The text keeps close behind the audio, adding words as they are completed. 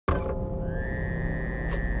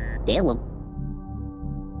Hello.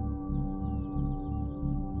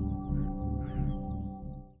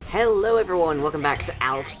 Hello everyone, welcome back to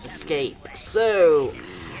Alf's Escape. So,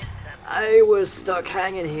 I was stuck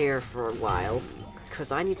hanging here for a while,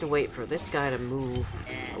 because I need to wait for this guy to move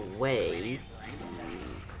away.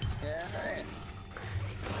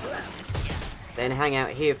 Then hang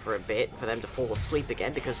out here for a bit for them to fall asleep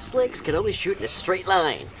again, because slicks can only shoot in a straight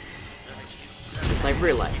line. This I've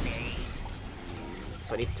realized.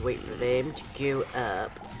 So I need to wait for them to go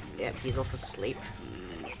up. Yep, he's off asleep.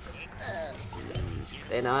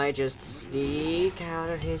 Then I just sneak out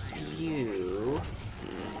of his view.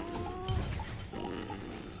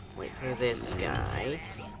 Wait for this guy.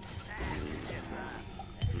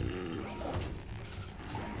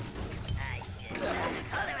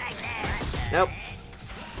 Nope.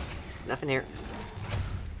 Nothing here.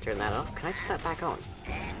 Turn that off. Can I turn that back on?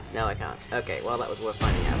 No, I can't. Okay, well that was worth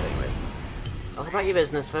finding out anyways. Off about your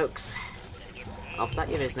business, folks. Off about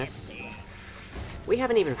your business. We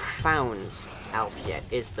haven't even found Alf yet,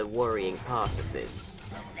 is the worrying part of this.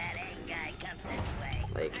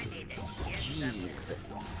 Like, jeez.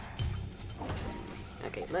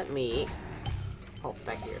 Okay, let me hop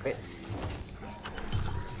back here a bit.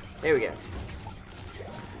 There we go.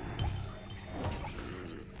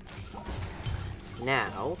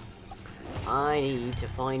 Now, I need to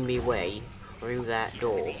find me way through that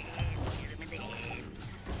door.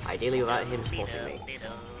 Ideally without him spotting me.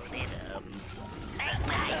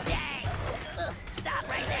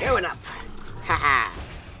 Going up! Haha!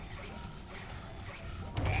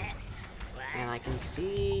 And I can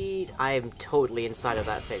see... I am totally inside of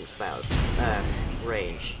that thing's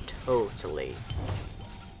range. Totally.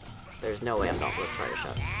 There's no way I'm not. Let's try a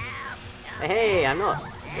shot. Hey, I'm not.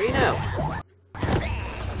 What do you know?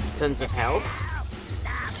 Tons of health.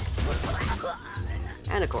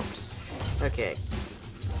 And a corpse. Okay.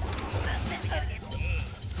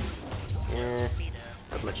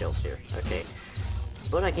 Not much else here. Okay.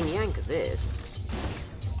 But I can yank this.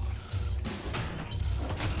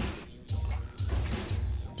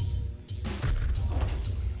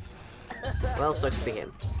 Well, sucks to be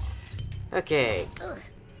him. Okay.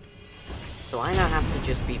 So I now have to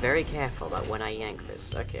just be very careful about when I yank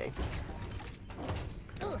this. Okay.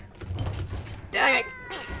 Dang it!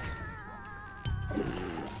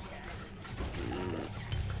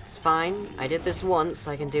 It's fine. I did this once.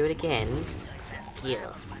 I can do it again.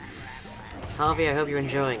 Yeah. Harvey, I hope you're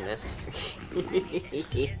enjoying this.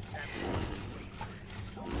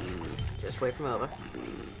 Just wait from over.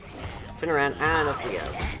 Turn around, and off we go.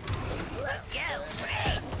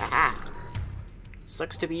 Aha!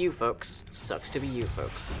 Sucks to be you, folks. Sucks to be you,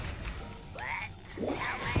 folks.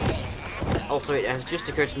 Also, it has just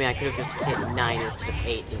occurred to me I could have just hit 9 instead of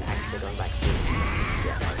 8 and actually gone back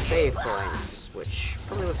to save points, which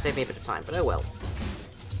probably would have saved me a bit of time, but oh well.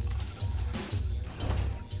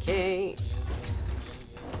 Okay.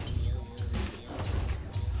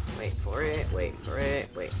 Wait for it, wait for it,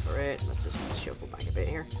 wait for it. Let's just shuffle back a bit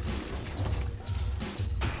here.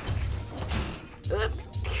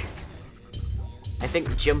 I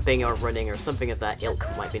think jumping or running or something of that ilk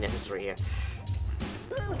might be necessary here.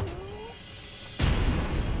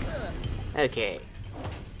 Okay.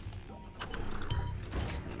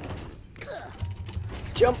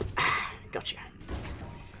 Jump! Gotcha.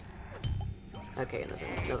 Okay, and there's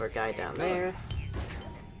another guy down there.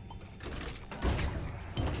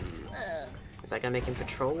 Is that gonna make him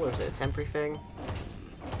patrol, or is it a temporary thing?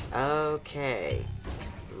 Okay.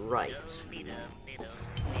 Right.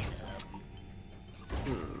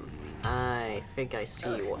 I think I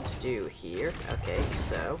see what to do here. Okay,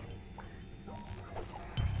 so...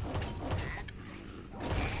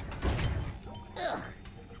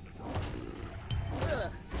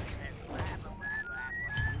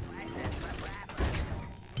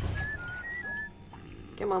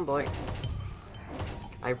 Come on, boy.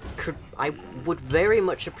 I would very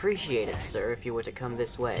much appreciate it, sir, if you were to come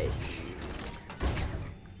this way.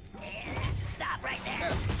 Stop right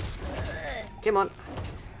there. Come on.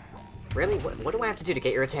 Really? What do I have to do to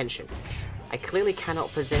get your attention? I clearly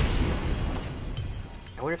cannot possess you.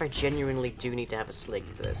 I wonder if I genuinely do need to have a sling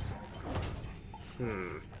for this.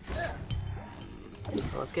 Well,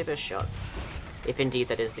 let's give it a shot. If indeed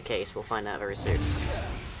that is the case, we'll find out very soon.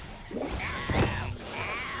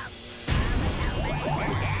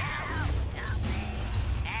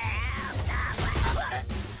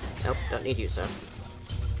 Nope, don't need you, sir.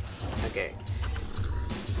 Okay.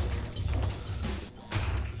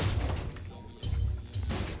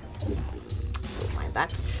 Don't mind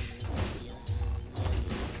that.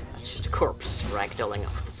 That's just a corpse ragdolling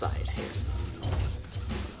off the side here.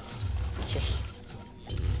 Okay.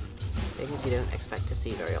 things you don't expect to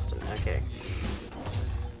see very often. Okay.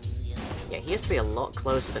 Yeah, he has to be a lot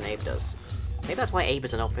closer than Abe does. Maybe that's why Abe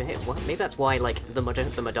isn't up for him. Maybe that's why, like, the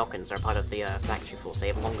Mudokons are part of the factory force. They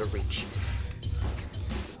have longer reach.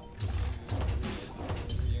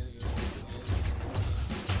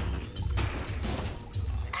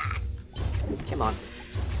 Ah! Come on.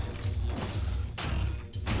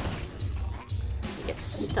 He gets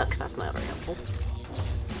stuck. That's not very helpful.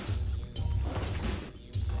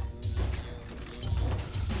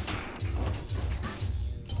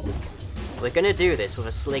 We're gonna do this with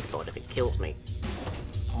a slig bot if it kills me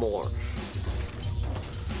more.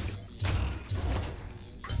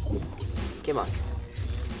 Come on.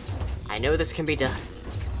 I know this can be done.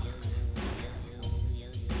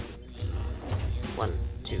 1,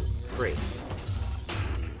 2, 3.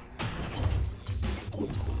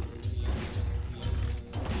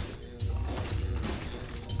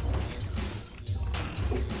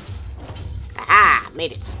 Aha!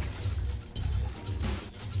 Made it.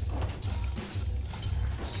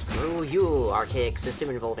 Screw you, archaic system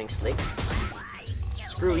involving sligs.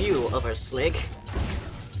 Screw you, other slig.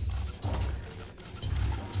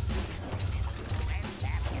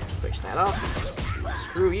 Switch that off.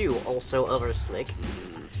 Screw you, also other slig.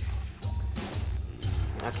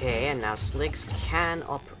 Okay, and now sligs can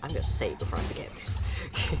I'm gonna save before I forget this.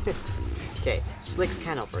 Okay, sligs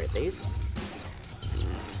can operate these.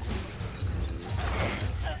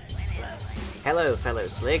 Hello, fellow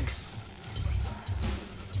sligs.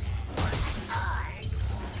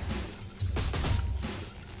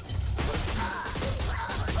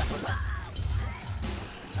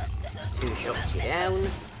 Two shots you down.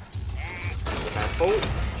 Careful.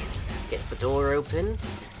 Gets the door open.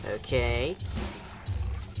 Okay.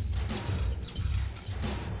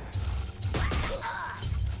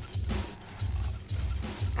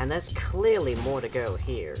 And there's clearly more to go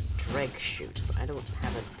here. Dreg shoot, but I don't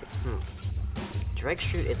have a... Dreg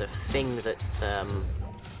shoot is a thing that, that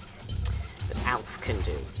Alf can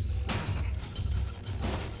do.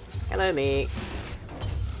 Hello, me.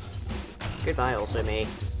 Goodbye, also me.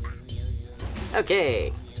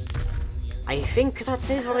 Okay. I think that's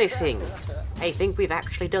everything. I think we've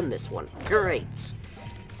actually done this one. Great.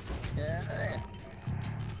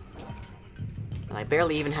 And I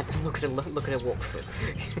barely even had to look at a walkthrough.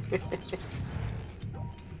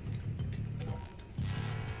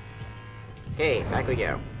 Okay, back we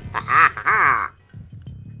go. Ha ha ha!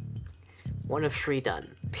 1 of 3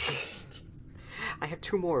 done. I have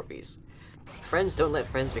 2 more of these. Friends don't let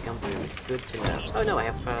friends become rude. Good to know. Oh no, I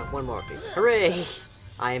have 1 more of these. Hooray!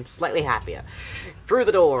 I am slightly happier. Through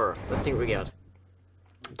the door! Let's see what we got.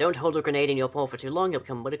 Don't hold a grenade in your paw for too long, you'll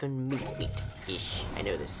become Mudokon meat. Ish. I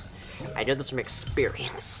know this. I know this from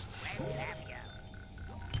experience.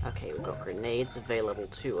 Okay, we've got grenades available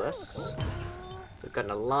to us. We've got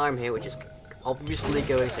an alarm here, which is obviously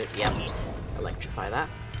going to, yep, electrify that.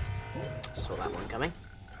 Saw that one coming.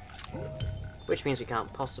 Which means we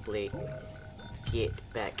can't possibly get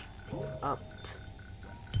back up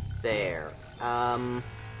there.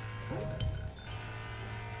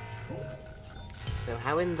 So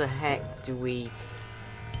how in the heck do we...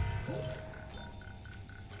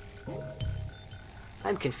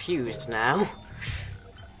 I'm confused now.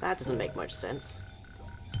 That doesn't make much sense.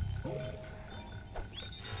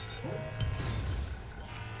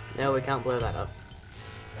 No, we can't blow that up.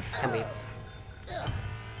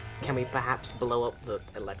 Can we perhaps blow up the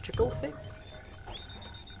electrical thing?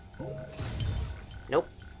 Nope.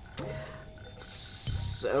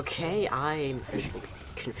 Okay, I'm officially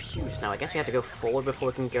confused now. I guess we have to go forward before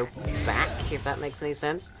we can go back, if that makes any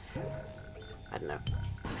sense. I don't know.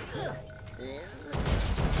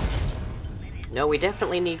 No, we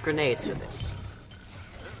definitely need grenades for this.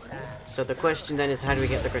 So the question then is, how do we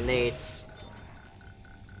get the grenades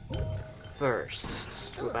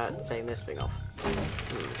first without setting this thing off?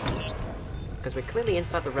 Because we're clearly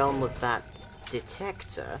inside the realm of that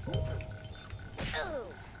detector.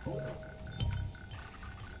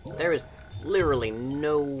 There is literally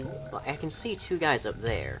no... I can see 2 guys up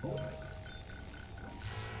there.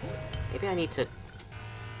 Maybe I need to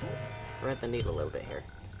thread the needle a little bit here.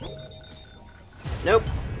 Nope!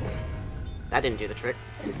 That didn't do the trick.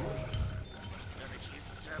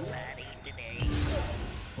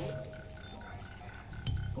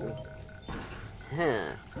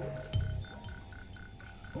 Huh.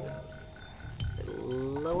 A bit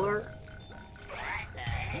lower.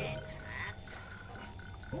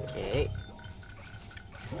 Okay.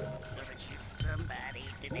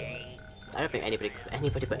 I don't think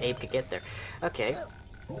anybody but Abe could get there. Okay.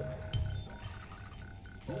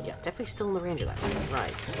 Yeah, definitely still in the range of that.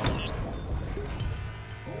 Right.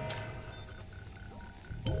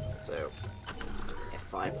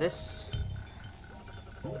 Survive this.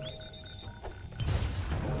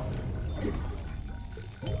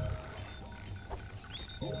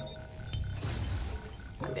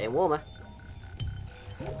 I'm getting warmer.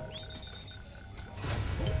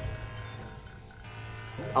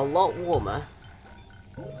 A lot warmer.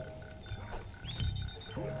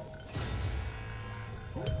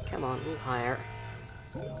 Come on, a little higher.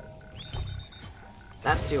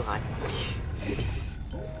 That's too high.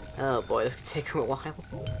 Oh boy, this could take a while.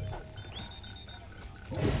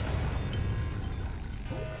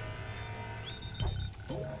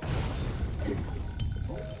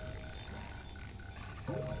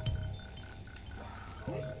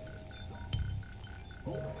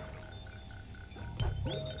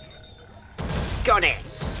 Got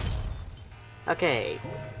it! Okay,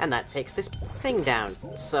 and that takes this thing down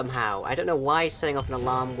somehow. I don't know why setting off an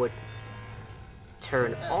alarm would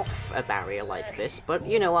turn off a barrier like this, but,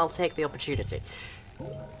 you know, I'll take the opportunity.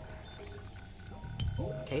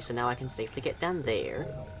 Okay, so now I can safely get down there.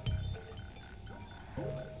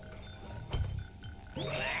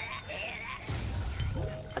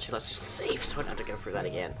 Actually, let's just save so I don't have to go through that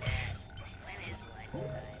again.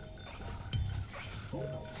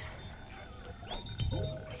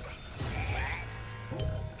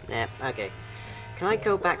 Nah, okay. Can I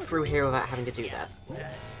go back through here without having to do that?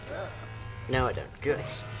 No, I don't. Good.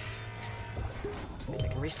 Means I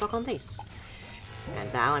can restock on these.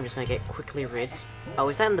 And now I'm just going to get quickly rid... Oh,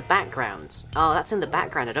 is that in the background? Oh, that's in the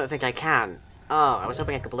background. I don't think I can. Oh, I was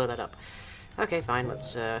hoping I could blow that up. Okay, fine.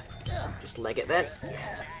 Let's just leg it then.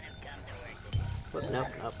 Whoop, nope,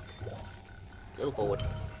 nope. A little forward.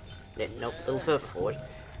 Yeah, nope, a little further forward.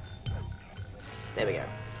 There we go.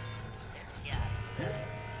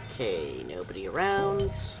 Okay, nobody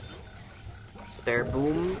around. Spare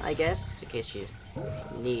boom, I guess, in case you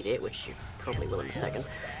need it, which you probably will in a second.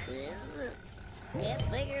 Can't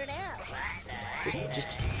figure it out.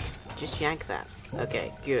 Just yank that.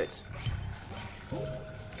 Okay, good.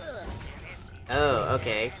 Oh,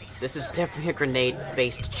 okay. This is definitely a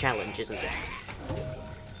grenade-based challenge, isn't it?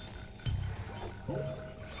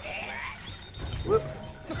 Whoop.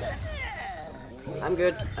 I'm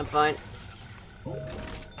good. I'm fine.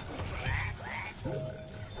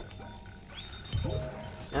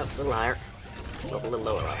 Nope, a little higher. Well, a little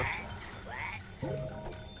lower, rather.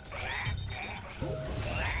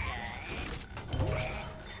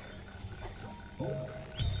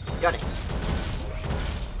 Got it.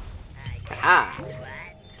 Aha!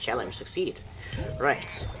 Challenge succeeded.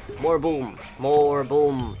 Right. More boom. More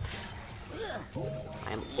boom.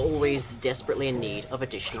 I am always desperately in need of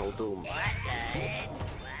additional boom.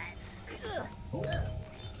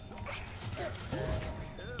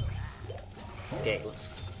 Okay,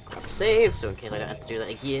 let's grab a save, so in case I don't have to do that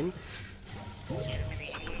again.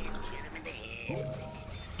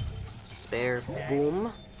 Spare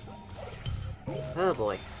boom. Oh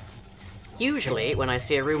boy. Usually, when I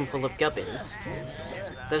see a room full of gubbins,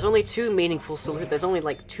 there's only two meaningful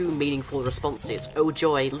responses. Oh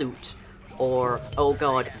joy, loot. Or, oh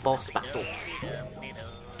god, boss battle.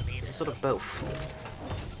 This is sort of both.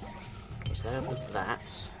 Okay, so that opens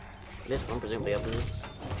that. This one presumably opens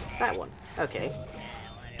that one. Okay.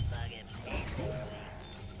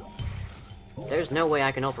 There's no way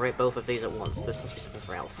I can operate both of these at once. This must be something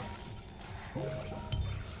for Elf.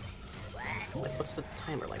 Like, what's the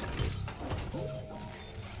timer like on these?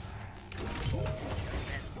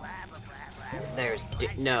 There's...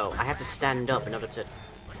 no, I have to stand up in order to...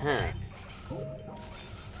 Huh.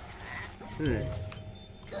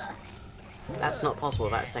 That's not possible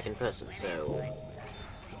without a second person, so...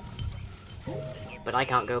 But I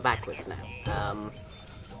can't go backwards now.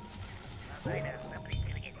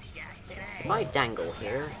 If I dangle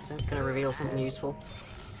here, is that going to reveal something useful?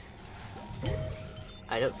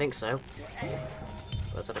 I don't think so.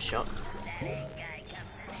 Let's have a shot.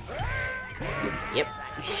 Yep.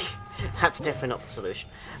 That's definitely not the solution.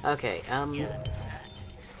 Okay, and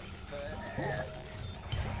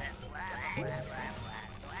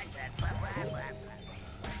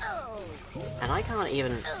I can't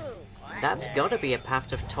even... That's gotta be a path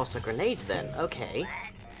to toss a grenade then. Okay.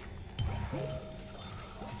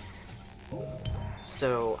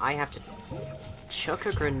 So, I have to chuck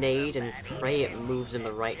a grenade and pray it moves in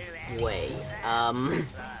the right way.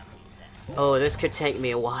 Oh, this could take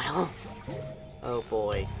me a while. Oh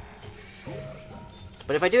boy.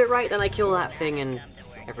 But if I do it right, then I kill that thing and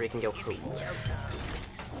everybody can go home.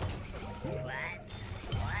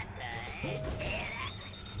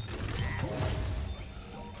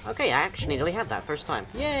 Okay, I actually nearly had that first time.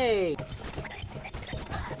 Yay!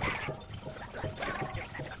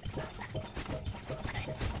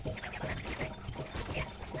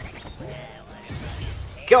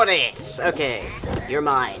 Got it! Okay. You're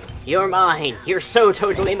mine. You're mine. You're so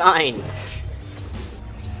totally mine.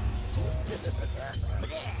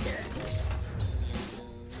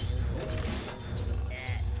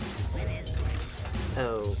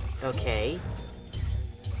 Oh, okay.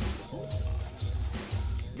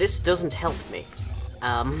 This doesn't help me.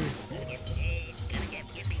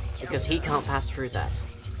 Because he can't pass through that.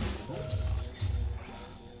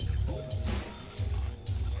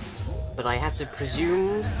 But I have to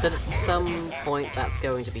presume that at some point that's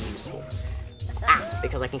going to be useful. Ah!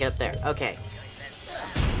 Because I can get up there. Okay.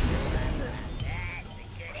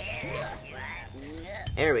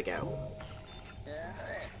 There we go.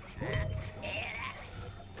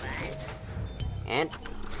 And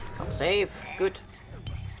come save. Good.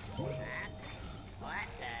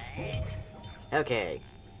 Okay.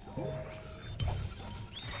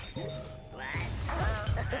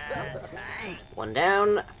 One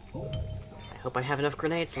down. I hope I have enough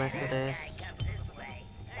grenades left for this.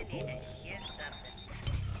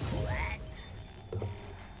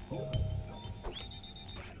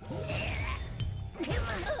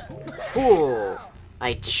 Fool!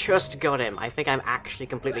 I just got him. I think I'm actually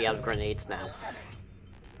completely out of grenades now.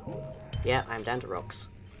 Yeah, I'm down to rocks.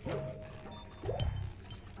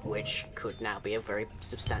 Which could now be a very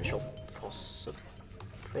substantial possibility.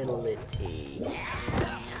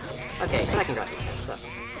 Okay, but I can grab these guys, so that's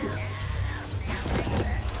it.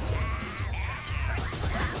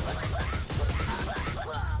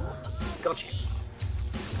 Gotcha.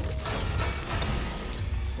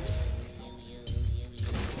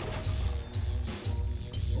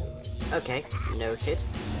 Okay, noted.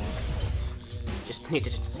 Just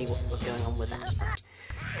needed to see what was going on with that part.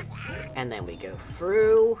 And then we go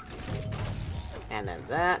through. And then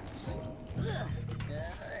that.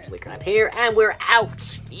 We grab here, and we're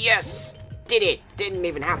out! Yes! Did it! Didn't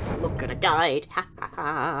even have to look at a guide. Ha ha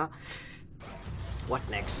ha. What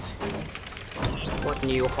next? What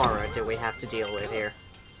new horror do we have to deal with here?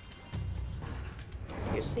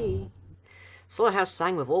 You see. Slaughterhouse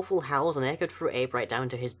sang with awful howls and echoed through Abe right down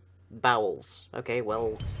to his bowels. Okay,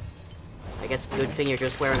 well, I guess good thing you're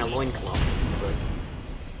just wearing a loincloth, but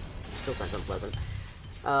still sounds unpleasant.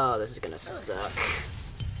 Oh, this is gonna suck.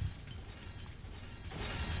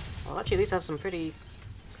 Well, actually, these have some pretty...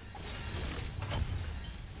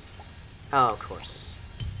 Oh, of course.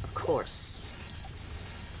 Of course.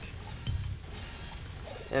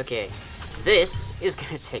 Okay, this is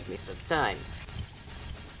gonna take me some time.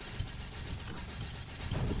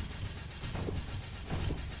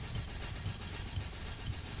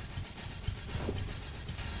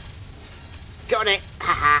 Got it!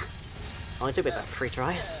 Haha! Only took me about 3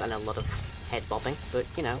 tries and a lot of head bobbing, but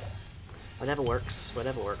you know, whatever works,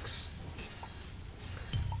 whatever works.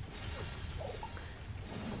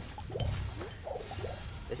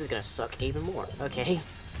 This is gonna suck even more. Okay.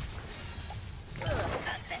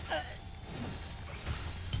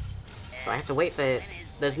 So I have to wait for...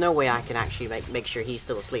 There's no way I can actually make sure he's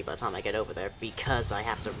still asleep by the time I get over there, because I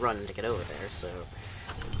have to run to get over there, so...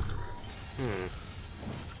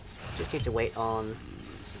 Just need to wait on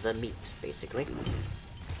the meat, basically.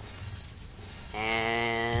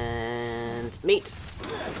 And... meat!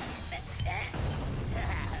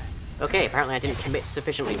 Okay, apparently I didn't commit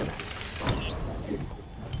sufficiently to that.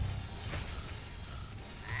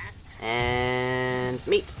 And...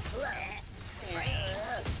 meat!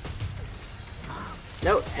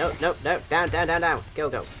 No, no, no, no, down, down, down, down. Go,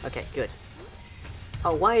 go. Okay, good.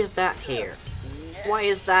 Oh, why is that here? Why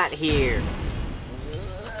is that here?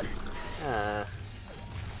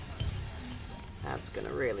 That's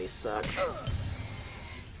gonna really suck.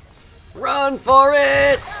 Run for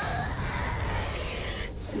it!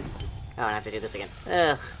 Oh, I have to do this again.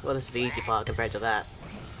 Ugh, well, this is the easy part compared to that.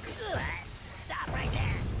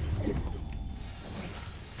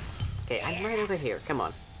 Okay, I'm right over here. Come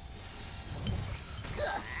on.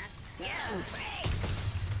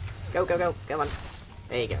 Go, go, go. Come on.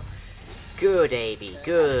 There you go. Good, AB.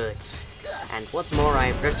 Good. And what's more,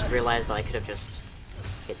 I just realized that I could have just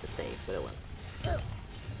hit the save, but oh well.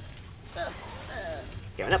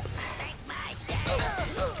 Going up.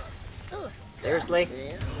 Seriously?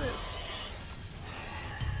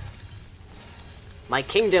 My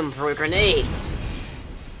kingdom for grenades!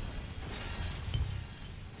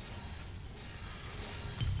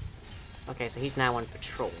 Okay, so he's now on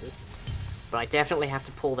patrol. But I definitely have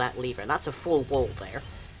to pull that lever, and that's a full wall there.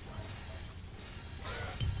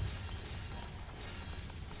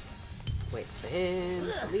 Wait for him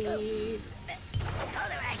to leave.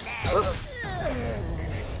 Whoop.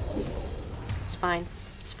 It's fine.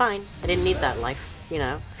 It's fine. I didn't need that life, you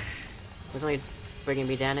know. It was only bringing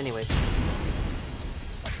me down anyways.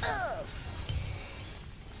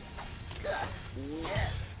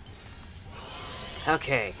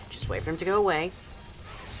 Okay, just wait for him to go away.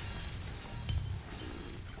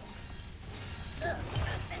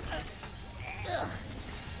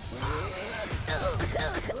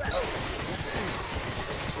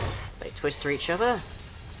 They twist to each other,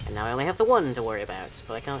 and now I only have the one to worry about,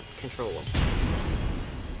 but I can't control them.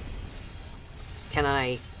 Can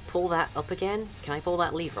I pull that up again? Can I pull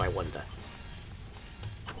that lever, I wonder?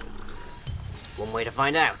 One way to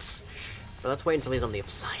find out. But let's wait until he's on the other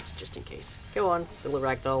side, just in case. Go on, little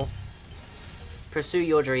ragdoll. Pursue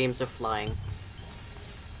your dreams of flying.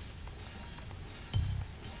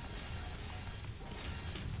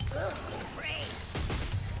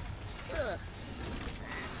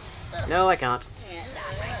 No, I can't.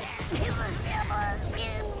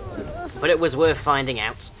 But it was worth finding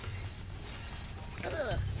out.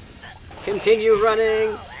 Continue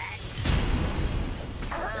running!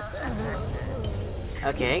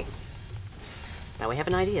 Okay. Now we have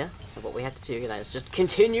an idea of what we have to do. That is just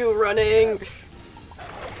continue running!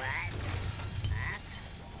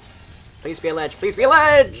 Please be a ledge! Please be a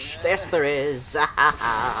ledge! Yes, there is!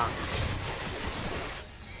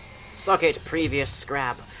 Suck it, previous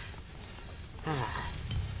Scrab.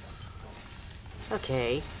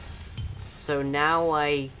 Okay. So now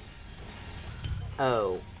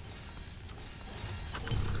Oh.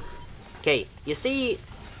 Okay, you see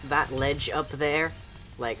that ledge up there?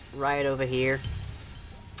 Like, right over here?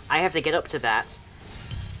 I have to get up to that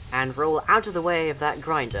and roll out of the way of that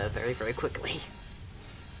grinder very, very quickly.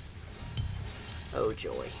 Oh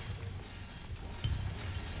joy.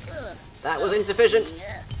 That was insufficient!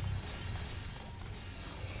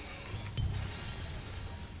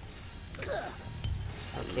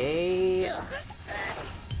 Okay.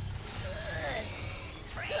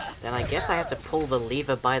 Then I guess I have to pull the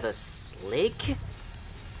lever by the slig?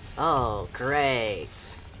 Oh,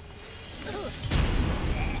 great.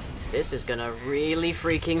 This is gonna really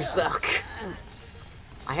freaking suck.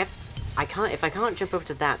 If I can't jump over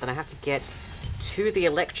to that, then I have to get to the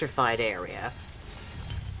electrified area,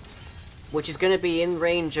 which is gonna be in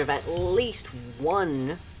range of at least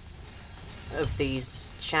one of these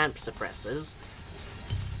champ suppressors.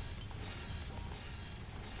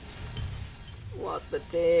 What the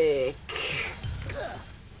dick?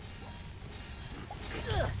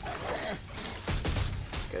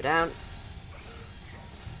 Go down.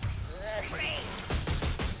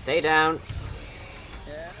 Stay down.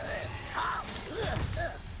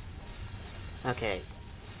 Okay.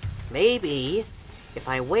 Maybe, if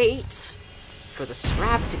I wait for the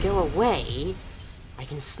Scrab to go away, I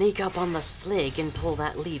can sneak up on the slig and pull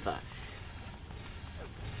that lever.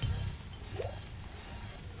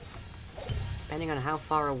 Depending on how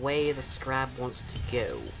far away the Scrab wants to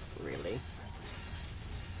go, really.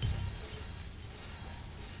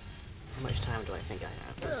 How much time do I think I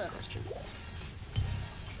have? That's the question.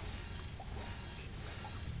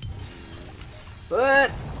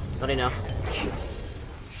 But not enough.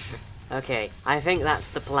 Okay, I think that's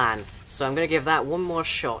the plan. So I'm gonna give that one more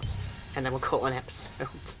shot, and then we'll call an episode.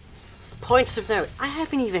 Point of note, I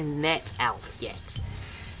haven't even met Alf yet.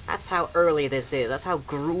 That's how early this is. That's how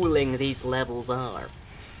grueling these levels are.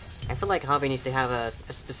 I feel like Harvey needs to have a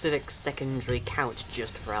specific secondary count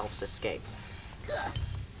just for Alf's escape.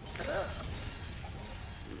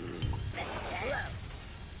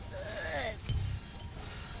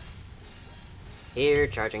 Here,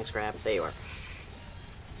 charging Scrab. There you are.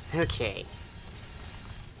 Okay.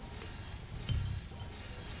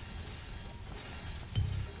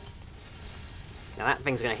 Now that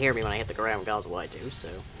thing's gonna hear me when I hit the ground, regardless of what I do, so...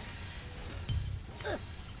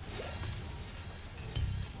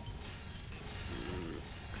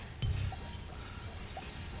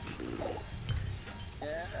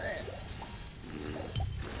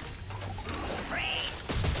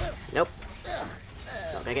 Nope.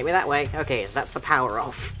 Not gonna get me that way. Okay, so that's the power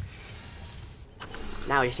off.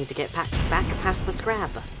 Now I just need to get back past the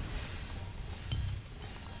Scrab.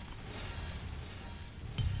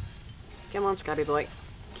 Come on, Scrabby boy.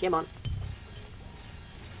 Come on.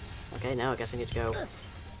 Okay, now I guess I need to go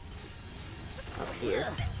up here.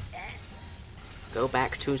 Go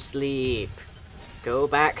back to sleep. Go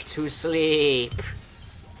back to sleep.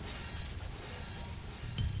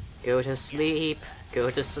 Go to sleep. Go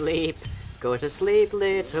to sleep. Go to sleep,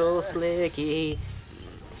 little Sliggy.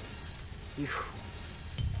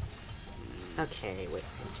 Okay, wait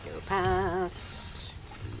for him to go past.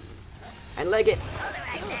 And leg it.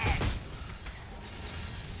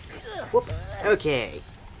 Whoop. Okay.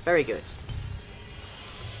 Very good.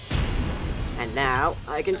 And now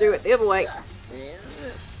I can do it the other way.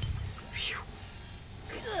 Phew.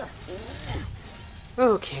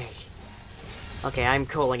 Okay. Okay, I'm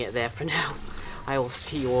calling it there for now. I will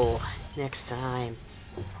see you all next time.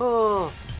 Oh.